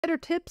Better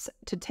tips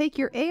to take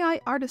your AI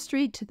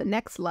artistry to the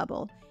next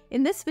level.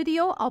 In this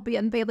video, I'll be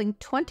unveiling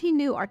 20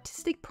 new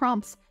artistic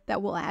prompts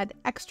that will add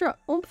extra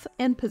oomph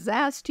and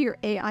pizzazz to your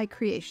AI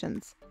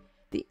creations.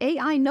 The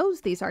AI knows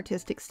these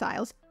artistic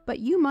styles, but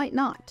you might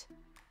not.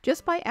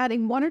 Just by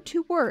adding 1 or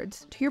 2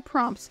 words to your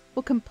prompts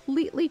will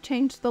completely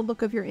change the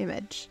look of your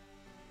image.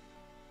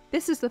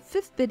 This is the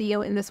 5th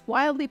video in this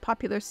wildly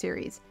popular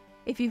series.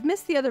 If you've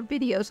missed the other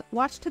videos,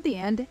 watch to the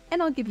end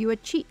and I'll give you a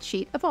cheat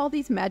sheet of all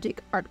these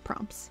magic art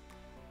prompts.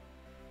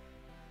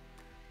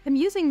 I'm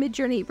using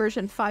Midjourney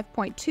version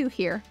 5.2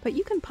 here, but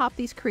you can pop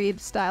these creative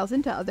styles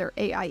into other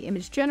AI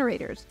image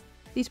generators.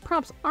 These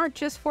prompts aren't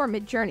just for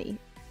Midjourney.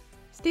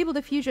 Stable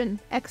Diffusion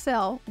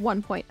XL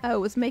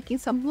 1.0 is making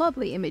some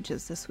lovely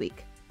images this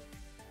week.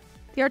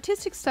 The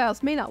artistic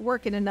styles may not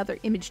work in another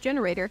image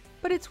generator,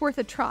 but it's worth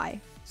a try,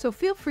 so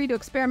feel free to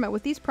experiment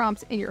with these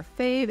prompts in your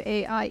fave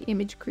AI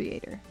image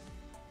creator.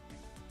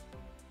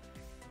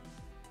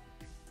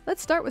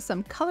 Let's start with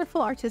some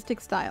colorful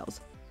artistic styles.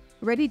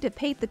 Ready to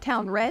paint the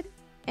town red,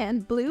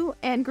 and blue,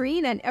 and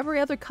green, and every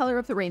other color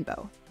of the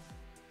rainbow?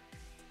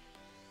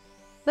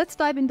 Let's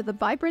dive into the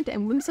vibrant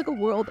and whimsical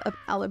world of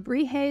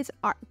alebrijes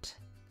art.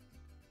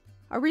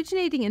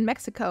 Originating in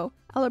Mexico,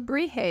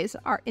 alebrijes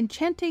are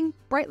enchanting,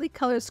 brightly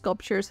colored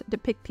sculptures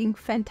depicting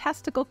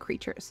fantastical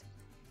creatures.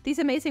 These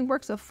amazing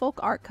works of folk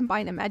art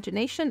combine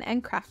imagination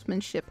and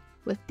craftsmanship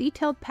with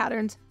detailed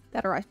patterns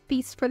that are a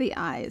feast for the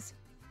eyes.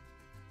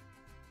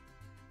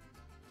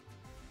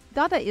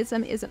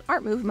 Dadaism is an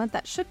art movement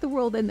that shook the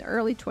world in the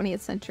early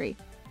 20th century.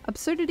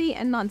 Absurdity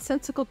and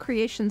nonsensical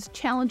creations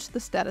challenged the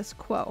status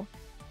quo.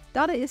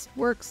 Dadaist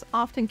works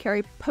often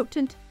carry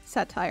potent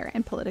satire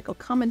and political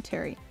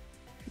commentary.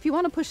 If you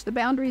want to push the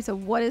boundaries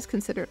of what is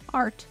considered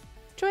art,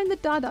 join the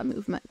Dada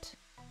movement.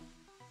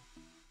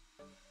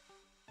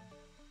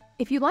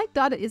 If you like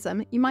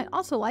Dadaism, you might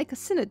also like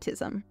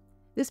Synetism.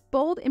 This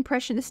bold,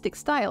 impressionistic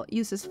style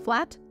uses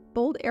flat,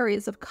 bold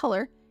areas of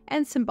color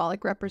and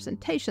symbolic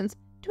representations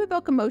to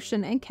evoke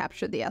emotion and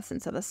capture the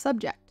essence of a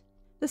subject.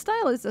 The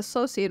style is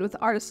associated with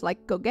artists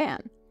like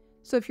Gauguin,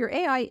 so if your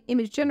AI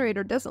image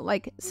generator doesn't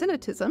like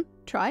Synetism,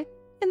 try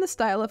In the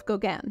Style of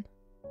Gauguin.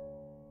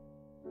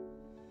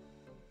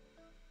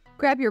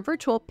 Grab your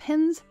virtual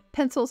pens,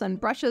 pencils, and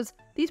brushes.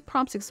 These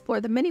prompts explore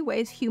the many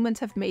ways humans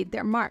have made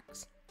their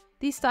marks.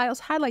 These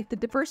styles highlight the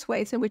diverse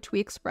ways in which we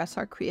express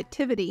our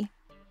creativity.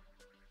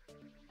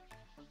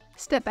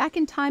 Step back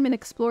in time and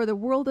explore the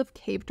world of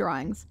cave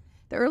drawings,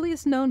 the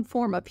earliest known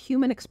form of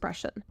human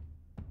expression.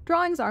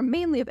 Drawings are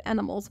mainly of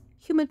animals,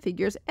 human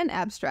figures, and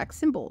abstract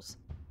symbols.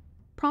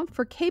 Prompt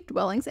for cave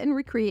dwellings and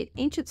recreate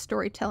ancient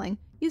storytelling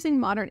using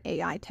modern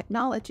AI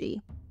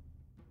technology.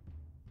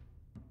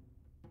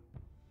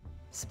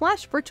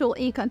 Splash virtual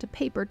ink onto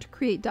paper to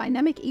create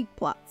dynamic ink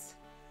blots.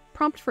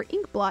 Prompt for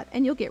ink blot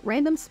and you'll get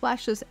random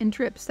splashes and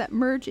drips that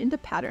merge into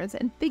patterns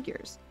and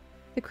figures.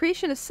 The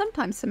creation is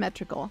sometimes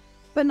symmetrical,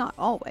 but not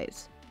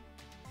always.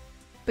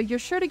 But you're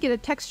sure to get a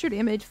textured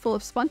image full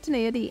of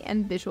spontaneity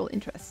and visual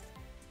interest.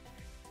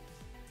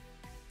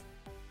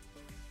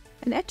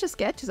 An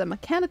Etch-a-Sketch is a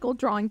mechanical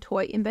drawing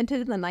toy invented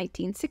in the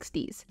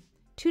 1960s.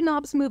 2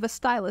 knobs move a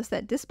stylus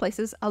that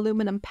displaces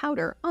aluminum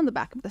powder on the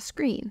back of the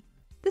screen.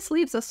 This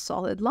leaves a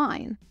solid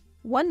line.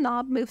 1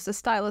 knob moves the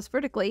stylus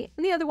vertically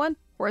and the other one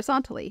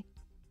horizontally.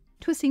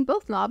 Twisting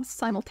both knobs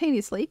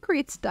simultaneously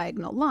creates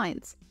diagonal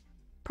lines.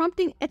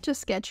 Prompting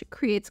Etch-a-Sketch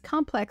creates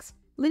complex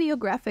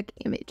lineographic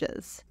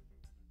images.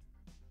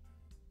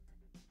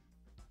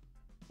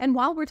 And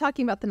while we're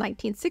talking about the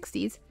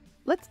 1960s,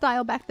 let's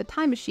dial back the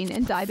time machine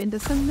and dive into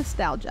some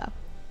nostalgia.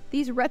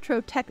 These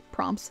retro tech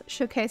prompts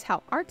showcase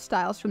how art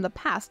styles from the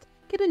past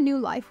get a new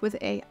life with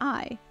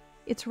AI.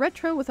 It's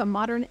retro with a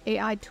modern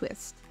AI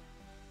twist.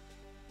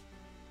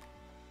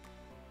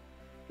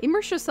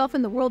 Immerse yourself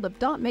in the world of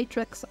dot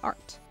matrix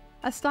art,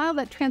 a style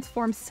that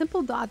transforms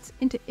simple dots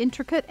into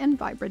intricate and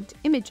vibrant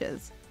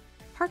images.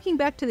 Harking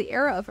back to the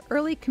era of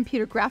early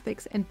computer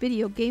graphics and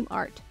video game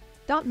art,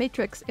 dot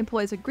matrix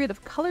employs a grid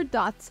of colored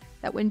dots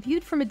that, when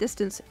viewed from a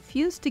distance,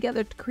 fuse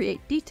together to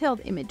create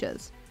detailed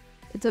images.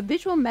 It's a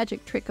visual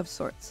magic trick of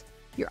sorts.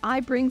 Your eye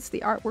brings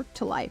the artwork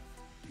to life.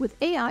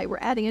 With AI, we're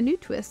adding a new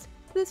twist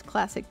to this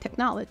classic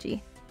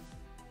technology.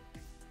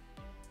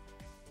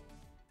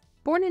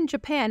 Born in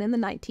Japan in the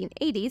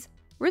 1980s,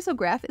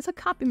 risograph is a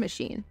copy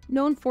machine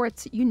known for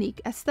its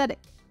unique aesthetic.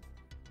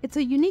 It's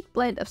a unique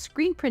blend of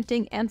screen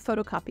printing and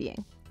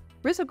photocopying.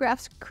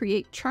 Risographs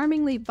create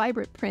charmingly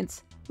vibrant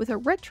prints with a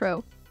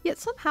retro, yet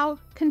somehow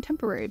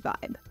contemporary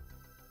vibe.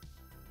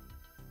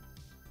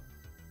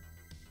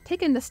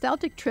 Take a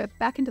nostalgic trip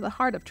back into the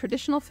heart of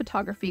traditional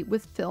photography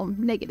with film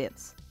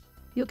negatives.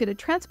 You'll get a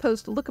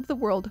transposed look of the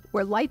world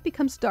where light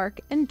becomes dark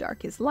and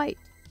dark is light.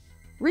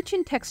 Rich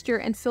in texture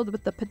and filled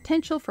with the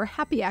potential for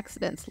happy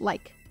accidents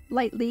like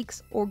light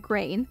leaks or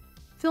grain,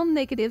 film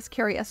negatives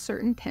carry a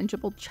certain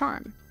tangible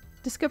charm.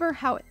 Discover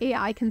how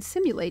AI can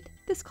simulate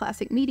this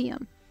classic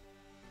medium.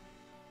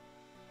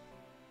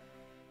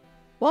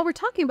 While we're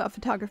talking about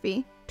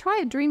photography, try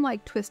a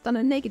dreamlike twist on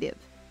a negative.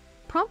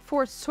 Prompt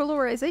for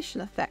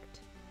solarization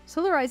effect.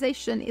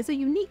 Solarization is a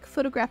unique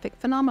photographic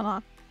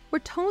phenomenon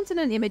where tones in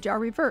an image are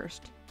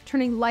reversed,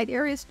 turning light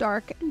areas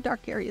dark and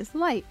dark areas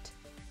light.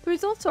 The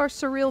results are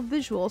surreal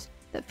visuals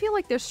that feel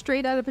like they're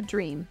straight out of a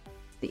dream.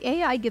 The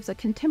AI gives a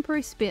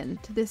contemporary spin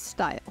to this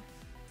style.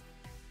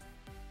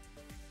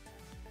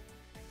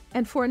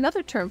 And for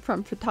another term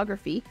from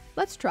photography,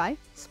 let's try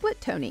split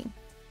toning.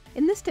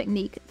 In this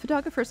technique,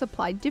 photographers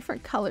apply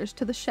different colors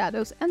to the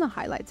shadows and the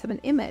highlights of an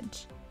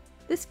image.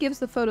 This gives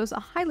the photos a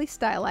highly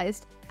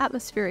stylized,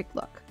 atmospheric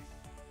look.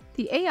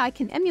 The AI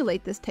can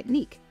emulate this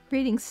technique,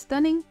 creating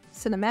stunning,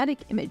 cinematic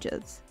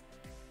images.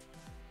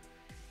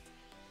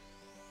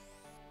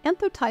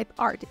 Anthotype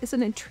art is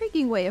an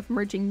intriguing way of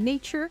merging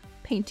nature,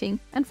 painting,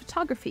 and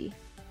photography.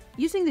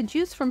 Using the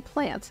juice from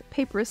plants,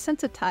 paper is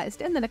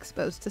sensitized and then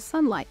exposed to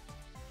sunlight.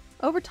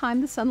 Over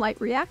time, the sunlight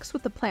reacts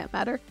with the plant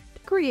matter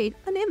to create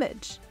an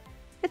image.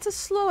 It's a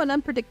slow and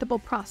unpredictable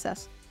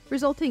process,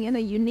 resulting in a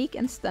unique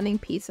and stunning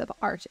piece of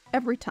art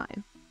every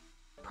time.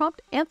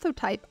 Prompt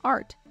anthotype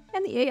art,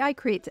 and the AI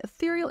creates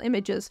ethereal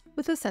images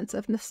with a sense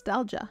of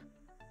nostalgia.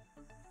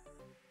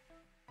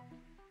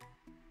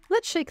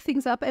 Let's shake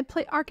things up and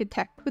play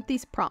architect with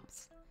these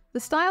prompts. The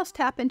styles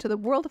tap into the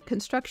world of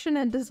construction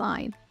and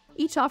design,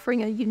 each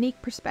offering a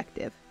unique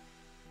perspective.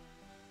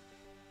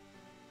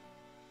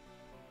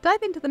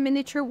 Dive into the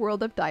miniature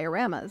world of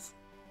dioramas.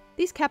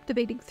 These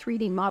captivating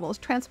 3D models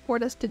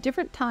transport us to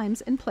different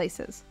times and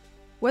places.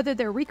 Whether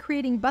they're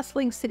recreating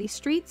bustling city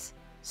streets,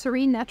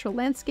 serene natural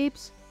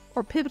landscapes,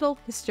 or pivotal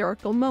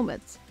historical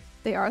moments,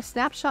 they are a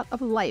snapshot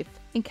of life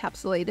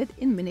encapsulated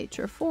in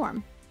miniature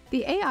form.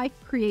 The AI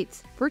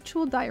creates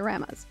virtual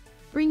dioramas,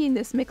 bringing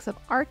this mix of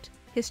art,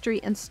 history,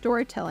 and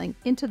storytelling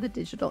into the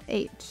digital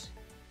age.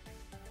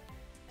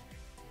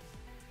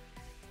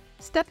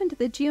 Step into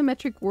the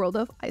geometric world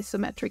of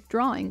isometric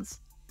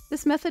drawings.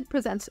 This method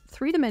presents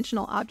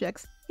three-dimensional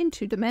objects in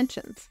 2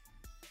 dimensions,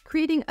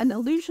 creating an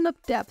illusion of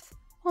depth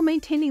while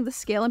maintaining the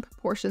scale and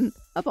proportion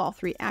of all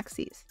 3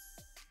 axes.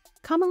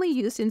 Commonly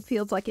used in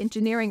fields like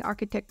engineering,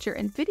 architecture,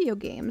 and video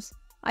games,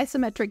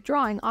 isometric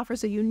drawing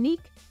offers a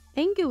unique,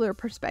 angular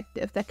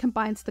perspective that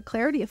combines the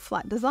clarity of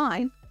flat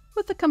design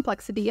with the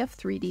complexity of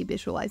 3D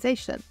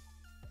visualization.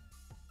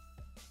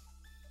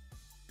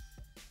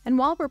 And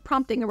while we're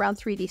prompting around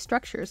 3D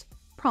structures,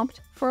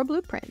 prompt for a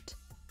blueprint.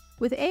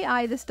 With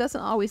AI, this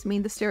doesn't always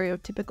mean the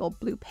stereotypical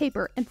blue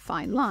paper and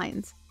fine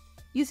lines.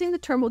 Using the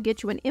term will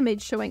get you an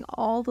image showing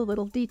all the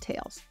little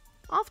details,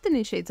 often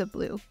in shades of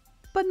blue,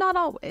 but not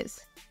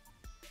always.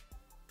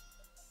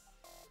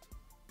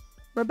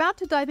 We're about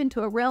to dive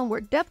into a realm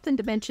where depth and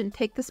dimension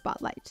take the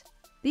spotlight.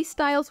 These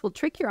styles will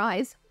trick your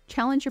eyes,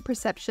 challenge your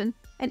perception,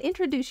 and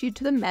introduce you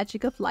to the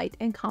magic of light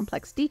and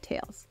complex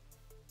details.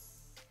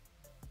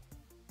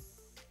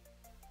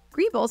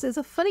 Greebles is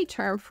a funny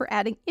term for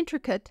adding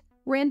intricate,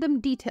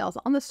 random details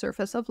on the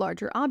surface of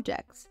larger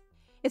objects.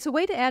 It's a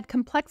way to add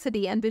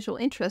complexity and visual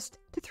interest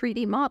to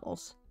 3D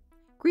models.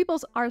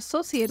 Greebles are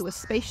associated with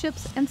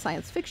spaceships and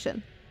science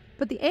fiction,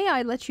 but the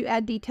AI lets you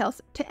add details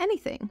to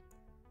anything.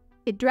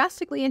 It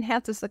drastically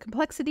enhances the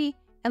complexity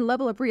and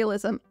level of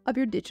realism of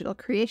your digital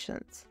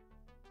creations.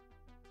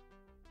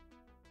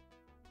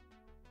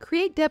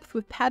 Create depth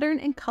with pattern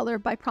and color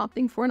by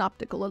prompting for an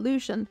optical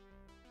illusion.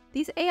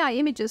 These AI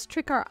images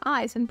trick our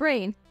eyes and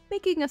brain,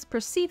 making us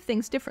perceive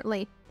things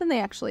differently than they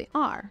actually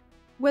are.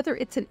 Whether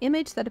it's an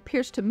image that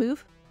appears to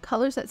move,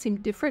 colors that seem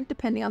different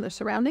depending on their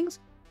surroundings,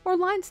 or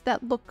lines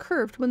that look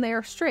curved when they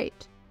are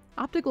straight,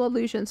 optical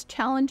illusions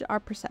challenge our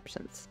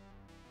perceptions.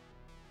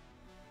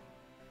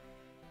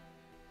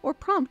 Or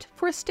prompt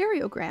for a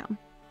stereogram,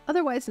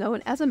 otherwise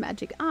known as a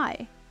magic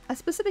eye, a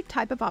specific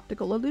type of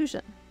optical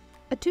illusion.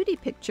 A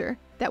 2D picture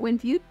that, when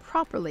viewed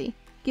properly,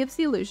 gives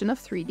the illusion of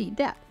 3D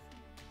depth.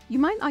 You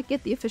might not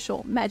get the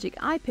official magic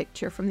eye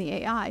picture from the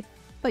AI,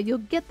 but you'll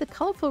get the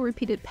colorful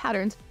repeated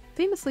patterns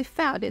famously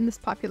found in this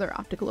popular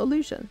optical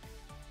illusion.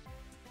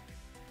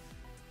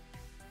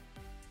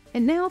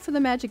 And now for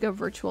the magic of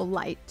virtual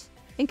light.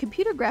 In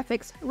computer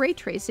graphics, ray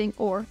tracing,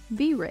 or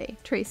V-ray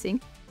tracing,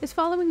 is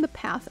following the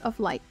path of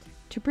light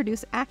to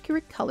produce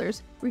accurate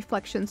colors,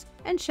 reflections,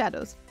 and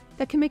shadows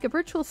that can make a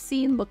virtual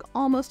scene look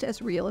almost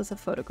as real as a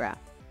photograph.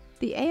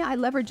 The AI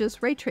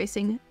leverages ray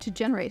tracing to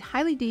generate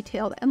highly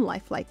detailed and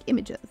lifelike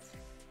images.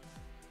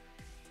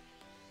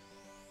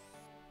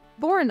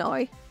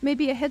 Voronoi may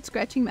be a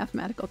head-scratching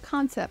mathematical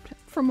concept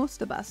for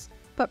most of us,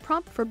 but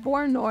prompt for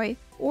Voronoi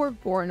or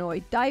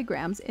Voronoi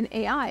diagrams in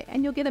AI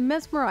and you'll get a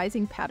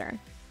mesmerizing pattern.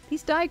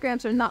 These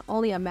diagrams are not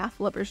only a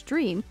math lover's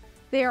dream,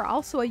 they are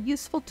also a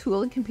useful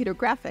tool in computer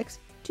graphics,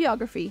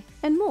 geography,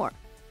 and more.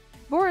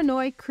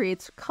 Voronoi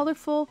creates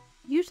colorful,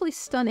 usually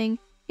stunning,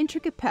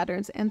 intricate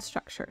patterns and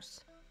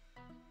structures.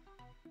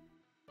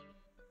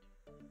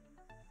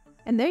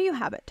 And there you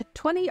have it,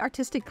 20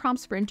 artistic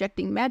prompts for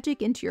injecting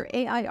magic into your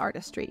AI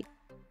artistry.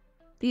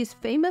 These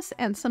famous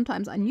and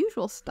sometimes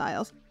unusual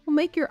styles will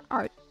make your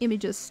art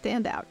images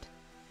stand out.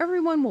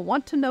 Everyone will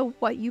want to know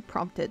what you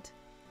prompted.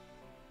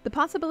 The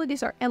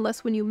possibilities are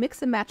endless when you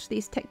mix and match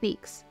these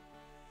techniques.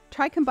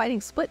 Try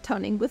combining split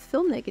toning with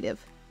film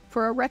negative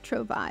for a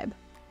retro vibe,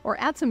 or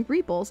add some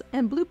greebles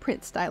and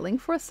blueprint styling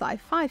for a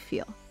sci-fi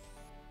feel.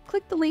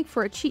 Click the link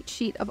for a cheat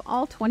sheet of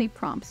all 20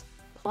 prompts,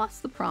 plus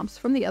the prompts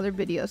from the other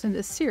videos in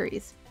this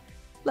series.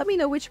 Let me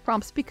know which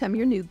prompts become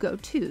your new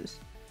go-tos.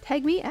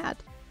 Tag me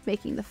at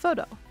Making the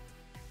Photo.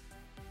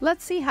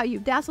 Let's see how you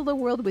dazzle the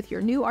world with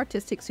your new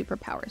artistic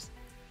superpowers.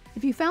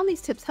 If you found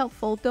these tips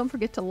helpful, don't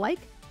forget to like,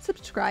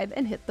 subscribe,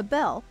 and hit the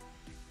bell.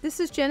 This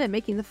is Jen at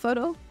Making the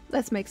Photo.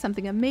 Let's make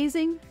something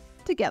amazing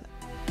together.